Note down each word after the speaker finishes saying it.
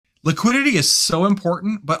Liquidity is so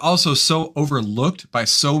important, but also so overlooked by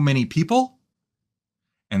so many people.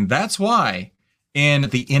 And that's why in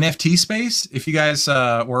the NFT space, if you guys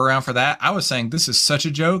were around for that, I was saying this is such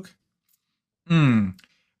a joke.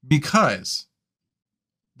 Because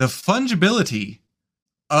the fungibility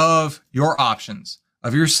of your options,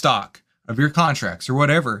 of your stock, of your contracts, or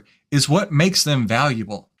whatever, is what makes them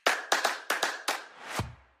valuable.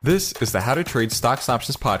 This is the How to Trade Stocks and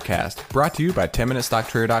Options podcast, brought to you by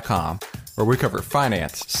 10MinuteStockTrader.com, where we cover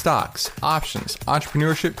finance, stocks, options,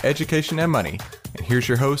 entrepreneurship, education, and money. And here's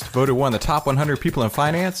your host, voted one of the top 100 people in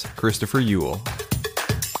finance, Christopher Uhl.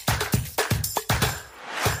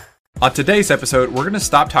 On today's episode, we're going to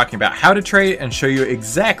stop talking about how to trade and show you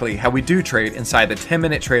exactly how we do trade inside the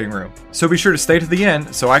 10-minute trading room. So be sure to stay to the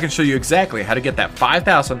end so I can show you exactly how to get that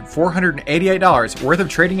 $5,488 worth of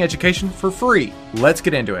trading education for free. Let's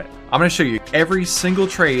get into it. I'm going to show you every single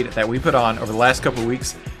trade that we put on over the last couple of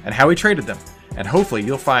weeks and how we traded them. And hopefully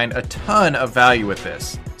you'll find a ton of value with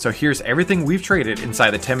this. So here's everything we've traded inside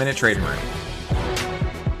the 10-minute trading room.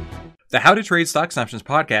 The How to Trade Stocks and Options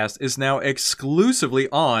podcast is now exclusively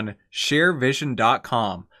on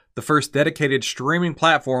ShareVision.com, the first dedicated streaming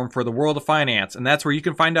platform for the world of finance. And that's where you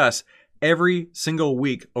can find us every single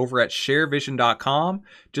week over at ShareVision.com.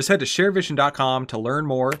 Just head to ShareVision.com to learn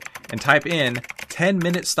more and type in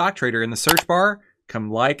 10-minute stock trader in the search bar.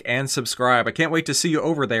 Come like and subscribe. I can't wait to see you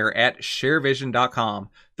over there at ShareVision.com,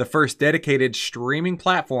 the first dedicated streaming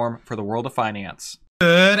platform for the world of finance.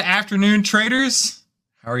 Good afternoon, traders.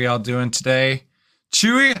 How are y'all doing today?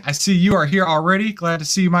 Chewy, I see you are here already. Glad to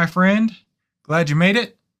see you, my friend. Glad you made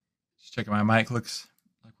it. Just checking my mic. Looks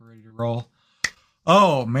like we're ready to roll.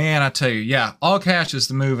 Oh, man, I tell you. Yeah, all cash is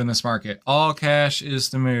the move in this market. All cash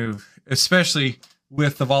is the move, especially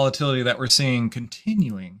with the volatility that we're seeing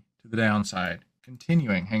continuing to the downside.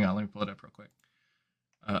 Continuing. Hang on, let me pull it up real quick.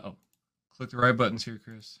 Click the right buttons here,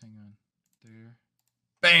 Chris. Hang on. There.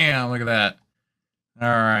 Bam, look at that. All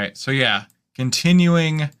right, so yeah.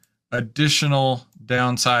 Continuing additional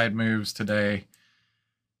downside moves today.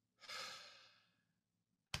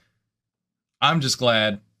 I'm just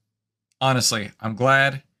glad, honestly, I'm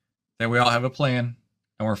glad that we all have a plan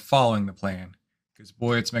and we're following the plan, because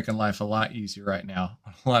boy, it's making life a lot easier right now.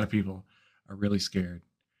 A lot of people are really scared.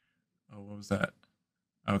 Oh, what was that?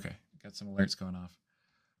 Okay, got some alerts going off.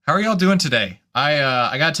 How are y'all doing today?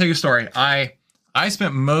 I gotta tell you a story. I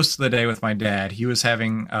spent most of the day with my dad. He was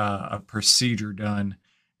having a procedure done,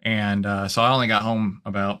 and so I only got home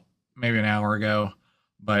about maybe an hour ago.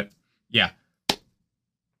 But yeah,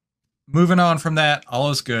 moving on from that, all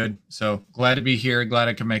is good. So glad to be here. Glad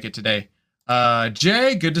I could make it today.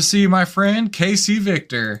 Jay, good to see you, my friend. KC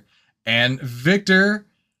Victor and Victor,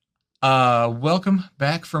 welcome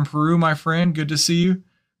back from Peru, my friend. Good to see you.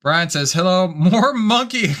 Brian says, hello, more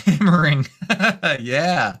monkey hammering.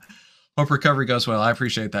 Yeah. Hope recovery goes well. I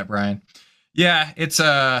appreciate that, Brian. Yeah, it's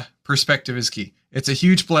perspective is key. It's a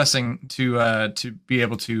huge blessing to be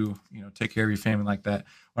able to take care of your family like that.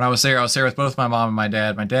 When I was there with both my mom and my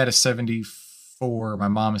dad. My dad is 74, my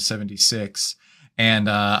mom is 76, and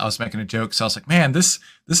I was making a joke. So I was like, man, this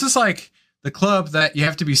is like the club that you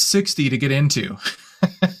have to be 60 to get into,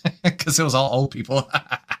 because it was all old people.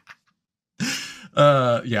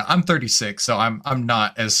 Yeah, I'm 36, so I'm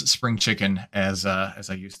not as spring chicken as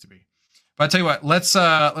I used to be. But I'll tell you what, let's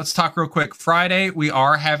talk real quick. Friday, we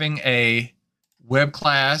are having a web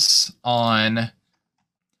class on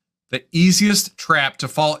the easiest trap to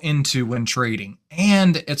fall into when trading.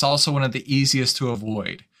 And it's also one of the easiest to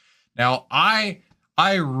avoid. Now, I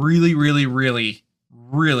really, really, really,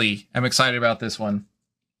 really am excited about this one,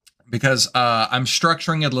 because I'm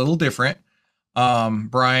structuring it a little different.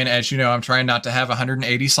 Brian, as you know, I'm trying not to have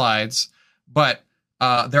 180 slides, but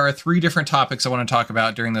there are 3 different topics I want to talk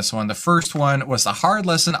about during this one. The first one was the hard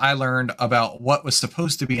lesson I learned about what was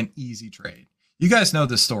supposed to be an easy trade. You guys know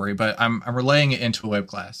this story, but I'm relaying it into a web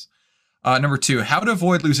class. Number 2, how to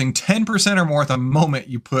avoid losing 10% or more the moment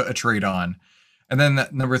you put a trade on. And then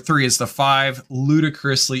number 3 is the 5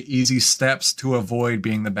 ludicrously easy steps to avoid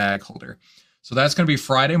being the bag holder. So that's going to be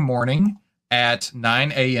Friday morning at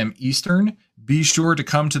 9 a.m. Eastern. Be sure to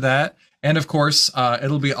come to that. And of course,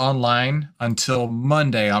 it'll be online until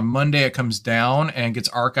Monday. On Monday, it comes down and gets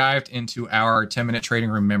archived into our 10-minute trading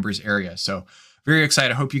room members area. So very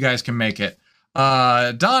excited. Hope you guys can make it.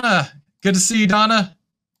 Donna, good to see you, Donna.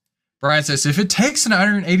 Brian says, if it takes an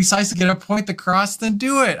 180 slides to get a point across, then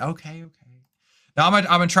do it. Okay. Now I'm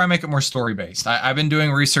gonna try and make it more story-based. I've been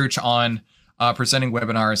doing research on presenting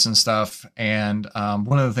webinars and stuff. And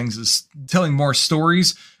one of the things is telling more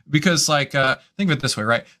stories because like think of it this way,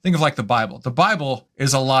 right? Think of like the Bible. The Bible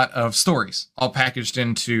is a lot of stories all packaged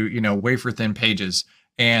into, you know, wafer thin pages.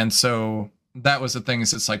 And so that was the thing,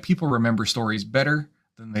 is it's like people remember stories better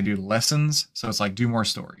than they do lessons. So it's like, do more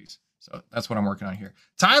stories. So that's what I'm working on here.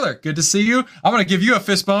 Tyler, good to see you. I'm going to give you a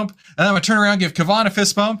fist bump, and I'm going to turn around and give Kavan a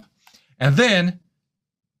fist bump. And then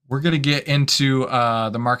we're going to get into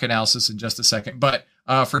the market analysis in just a second. But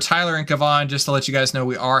for Tyler and Kavan, just to let you guys know,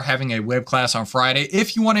 we are having a web class on Friday.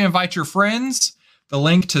 If you want to invite your friends, the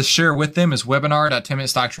link to share with them is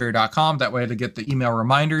webinar.10minutestocktrader.com. That way to get the email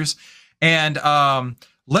reminders. And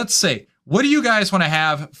let's see, what do you guys want to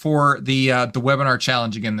have for the webinar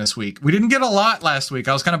challenge again this week? We didn't get a lot last week.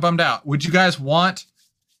 I was kind of bummed out. Would you guys want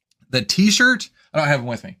the t-shirt? I don't have them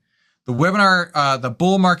with me. The webinar, the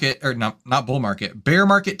bull market, or not bull market, bear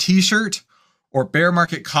market t-shirt or bear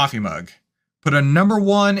market coffee mug. Put a number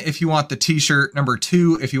 1 if you want the t-shirt, number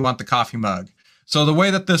 2 if you want the coffee mug. So the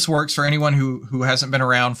way that this works for anyone who hasn't been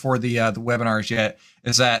around for the webinars yet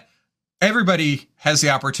is that everybody has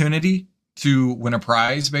the opportunity to win a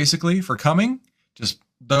prize, basically, for coming. Just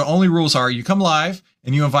the only rules are you come live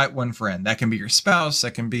and you invite one friend. That can be your spouse,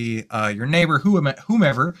 that can be your neighbor,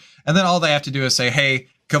 whomever. And then all they have to do is say, hey,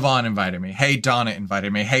 Kavan invited me. Hey, Donna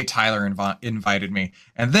invited me. Hey, Tyler invited me.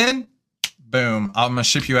 And then, boom, I'm going to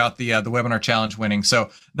ship you out the webinar challenge winning. So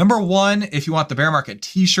number 1, if you want the bear market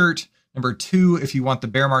t-shirt. Number 2, if you want the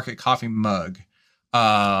bear market coffee mug.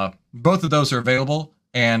 Both of those are available.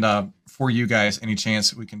 And for you guys, any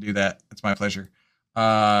chance we can do that, it's my pleasure.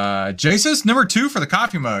 Jace's number 2 for the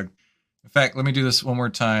coffee mug. In fact, let me do this one more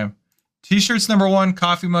time. T-shirts number 1,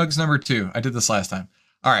 coffee mugs number 2. I did this last time.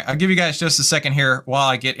 All right, I'll give you guys just a second here while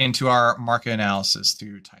I get into our market analysis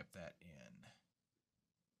to type that in.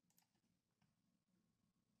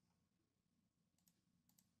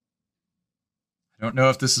 I don't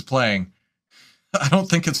know if this is playing. I don't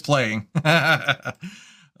think it's playing.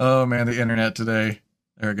 Oh man, the internet today.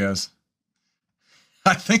 There it goes.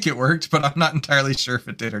 I think it worked, but I'm not entirely sure if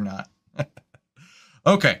it did or not.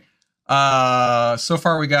 Okay. So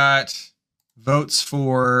far we got votes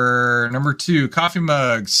for number 2, coffee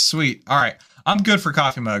mugs. Sweet. All right. I'm good for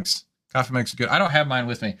coffee mugs. Coffee mugs are good. I don't have mine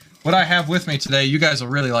with me. What I have with me today, you guys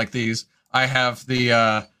will really like these. I have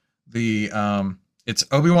it's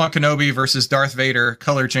Obi-Wan Kenobi versus Darth Vader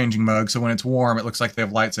color changing mug. So when it's warm, it looks like they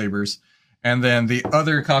have lightsabers. And then the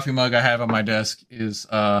other coffee mug I have on my desk is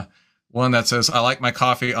one that says, I like my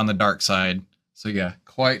coffee on the dark side. So yeah,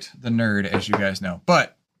 quite the nerd, as you guys know.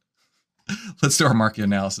 But let's do our market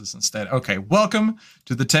analysis instead. Okay, welcome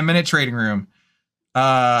to the 10-minute trading room.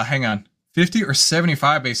 Hang on, 50 or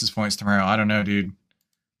 75 basis points tomorrow? I don't know, dude.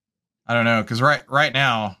 I don't know, because right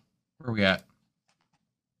now, where are we at?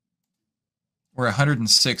 We're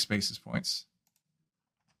 106 basis points.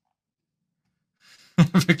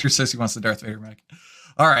 Victor says he wants the Darth Vader mic.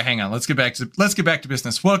 All right, hang on. Let's get back to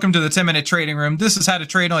business. Welcome to the 10-minute trading room. This is how to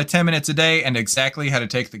trade only 10 minutes a day and exactly how to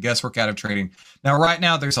take the guesswork out of trading. Now, right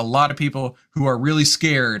now, there's a lot of people who are really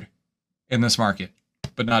scared in this market,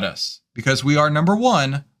 but not us, because we are number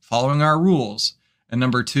 1, following our rules, and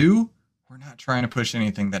number 2, we're not trying to push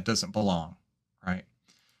anything that doesn't belong, right?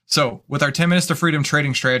 So with our 10 minutes to freedom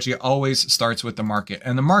trading strategy, it always starts with the market,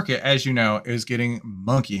 and the market, as you know, is getting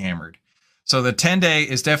monkey hammered. So the 10-day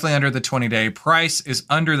is definitely under the 20-day. Price is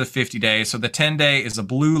under the 50-day. So the 10-day is the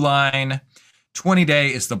blue line.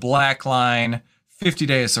 20-day is the black line.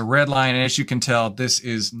 50-day is the red line. And as you can tell, this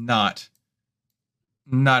is not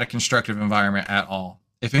a constructive environment at all.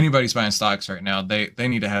 If anybody's buying stocks right now, they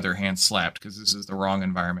need to have their hands slapped because this is the wrong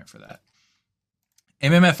environment for that.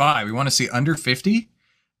 MMFI, we want to see under 50,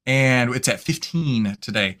 and it's at 15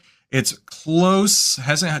 today. It's close,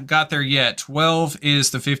 hasn't got there yet. 12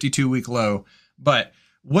 is the 52-week low. But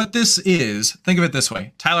what this is, think of it this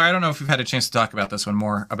way. Tyler, I don't know if you've had a chance to talk about this one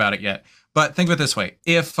more about it yet, but think of it this way.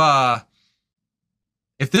 If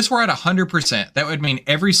this were at 100%, that would mean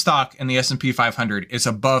every stock in the S&P 500 is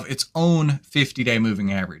above its own 50-day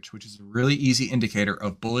moving average, which is a really easy indicator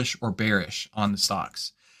of bullish or bearish on the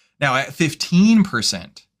stocks. Now, at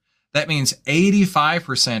 15%, that means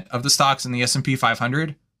 85% of the stocks in the S&P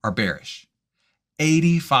 500 are bearish.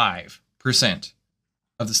 85%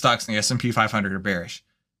 of the stocks in the S&P 500 are bearish.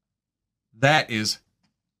 That is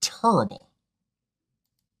terrible.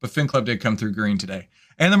 But FinClub did come through green today.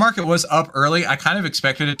 And the market was up early. I kind of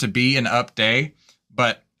expected it to be an up day,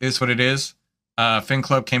 but it's what it is.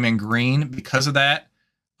 FinClub came in green because of that.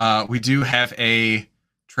 We do have a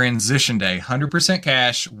transition day, 100%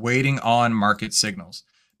 cash, waiting on market signals.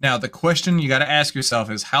 Now, the question you got to ask yourself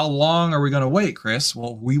is, how long are we going to wait, Chris?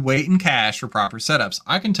 Well, we wait in cash for proper setups.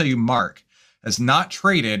 I can tell you Mark has not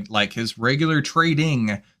traded like his regular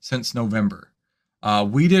trading since November.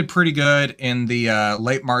 We did pretty good in the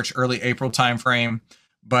late March, early April timeframe,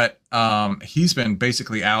 but he's been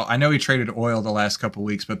basically out. I know he traded oil the last couple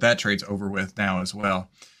weeks, but that trade's over with now as well.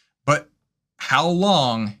 But how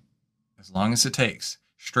long? As long as it takes.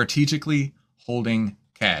 Strategically holding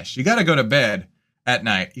cash. You got to go to bed at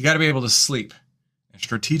night. You got to be able to sleep. And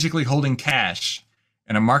strategically holding cash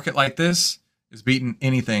in a market like this is beating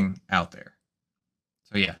anything out there.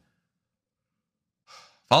 So yeah.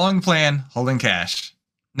 Following the plan, holding cash.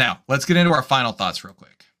 Now, let's get into our final thoughts real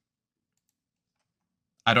quick.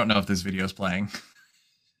 I don't know if this video is playing.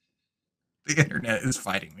 The internet is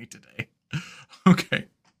fighting me today. Okay.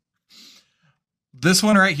 This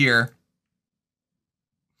one right here.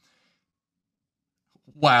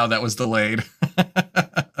 Wow, that was delayed.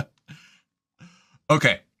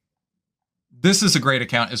 Okay. This is a great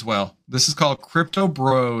account as well. This is called Crypto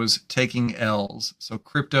Bros Taking L's. So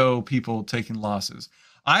crypto people taking losses.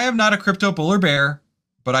 I am not a crypto bull or bear,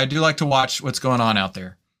 but I do like to watch what's going on out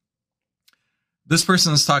there. This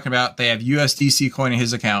person is talking about they have USDC coin in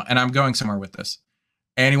his account, and I'm going somewhere with this.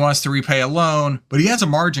 And he wants to repay a loan, but he has a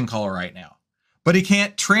margin call right now. But he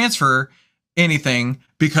can't transfer anything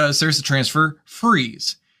because there's a transfer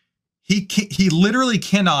freeze. He literally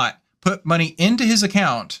cannot put money into his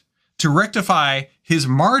account to rectify his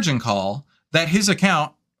margin call that his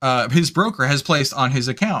account, his broker has placed on his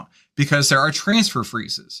account because there are transfer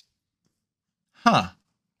freezes. Huh.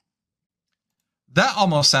 That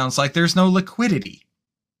almost sounds like there's no liquidity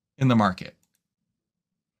in the market.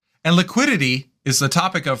 And liquidity is the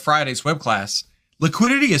topic of Friday's web class.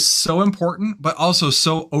 Liquidity is so important, but also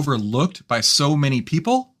so overlooked by so many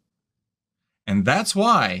people. And that's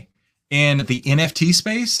why in the NFT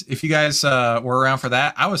space, if you guys were around for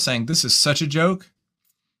that, I was saying this is such a joke.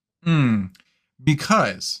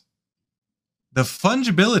 Because the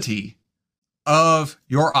fungibility of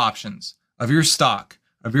your options, of your stock,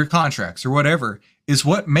 of your contracts, or whatever, is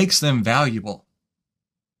what makes them valuable.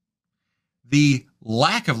 The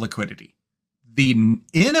lack of liquidity, the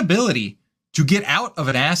inability to get out of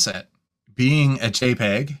an asset, being a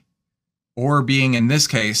JPEG, or being, in this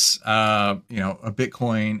case, a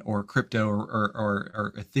Bitcoin or crypto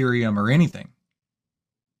or Ethereum or anything.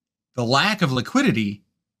 The lack of liquidity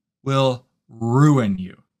will ruin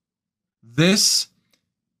you.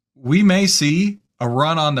 We may see a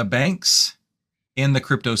run on the banks in the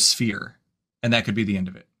crypto sphere, and that could be the end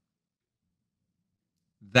of it.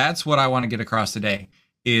 That's what I want to get across today,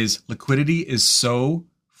 is liquidity is so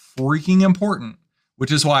freaking important,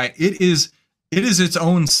 which is why it is its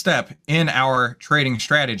own step in our trading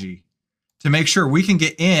strategy to make sure we can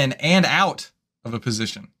get in and out of a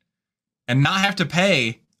position and not have to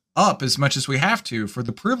pay up as much as we have to for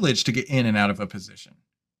the privilege to get in and out of a position.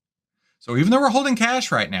 So even though we're holding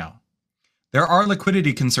cash right now, there are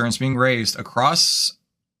liquidity concerns being raised across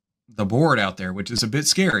the board out there, which is a bit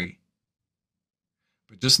scary.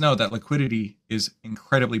 But just know that liquidity is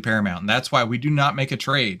incredibly paramount. And that's why we do not make a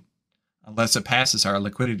trade unless it passes our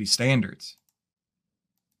liquidity standards.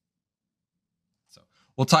 So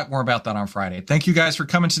we'll talk more about that on Friday. Thank you guys for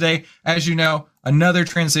coming today. As you know, another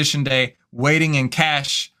transition day, waiting in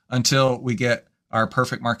cash until we get our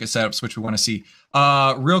perfect market setups, which we want to see.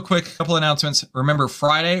 Real quick, a couple announcements. Remember,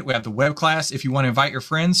 Friday, we have the web class. If you want to invite your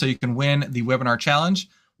friends so you can win the webinar challenge,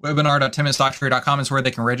 webinar.10minutesstocktrader.com is where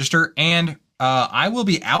they can register. And I will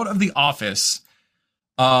be out of the office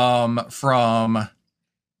from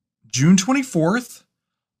June 24th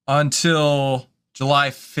until July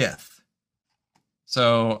 5th.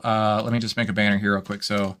 So let me just make a banner here real quick.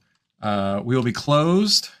 So we will be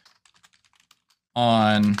closed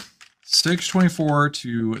on 6/24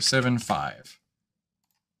 to 7/5.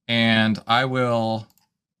 And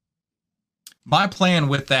my plan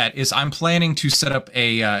with that is I'm planning to set up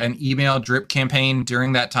an email drip campaign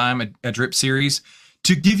during that time, a drip series,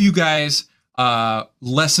 to give you guys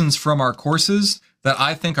lessons from our courses that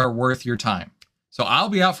I think are worth your time. So I'll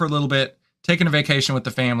be out for a little bit, taking a vacation with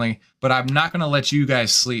the family, but I'm not going to let you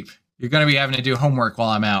guys sleep. You're going to be having to do homework while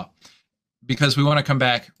I'm out because we want to come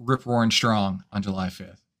back rip-roaring strong on July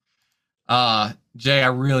 5th. Jay, I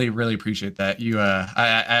really, really appreciate that.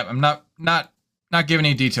 I'm not giving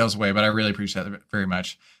any details away, but I really appreciate it very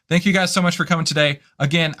much. Thank you guys so much for coming today.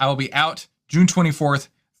 Again, I will be out June 24th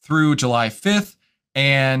through July 5th.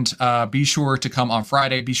 And be sure to come on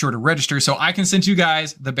Friday. Be sure to register so I can send you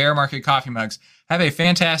guys the Bear Market coffee mugs. Have a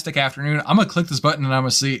fantastic afternoon. I'm going to click this button and I'm going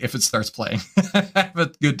to see if it starts playing. Have a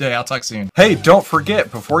good day. I'll talk soon. Hey, don't forget,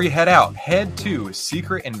 before you head out, head to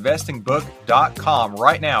secretinvestingbook.com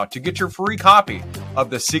right now to get your free copy of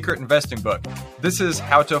The Secret Investing Book. This is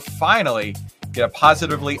how to finally get a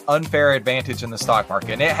positively unfair advantage in the stock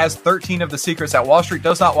market. And it has 13 of the secrets that Wall Street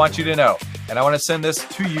does not want you to know. And I want to send this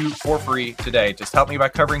to you for free today. Just help me by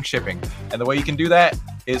covering shipping. And the way you can do that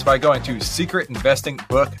is by going to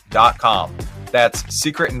secretinvestingbook.com. That's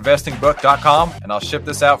secretinvestingbook.com, and I'll ship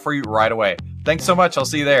this out for you right away. Thanks so much. I'll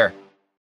see you there.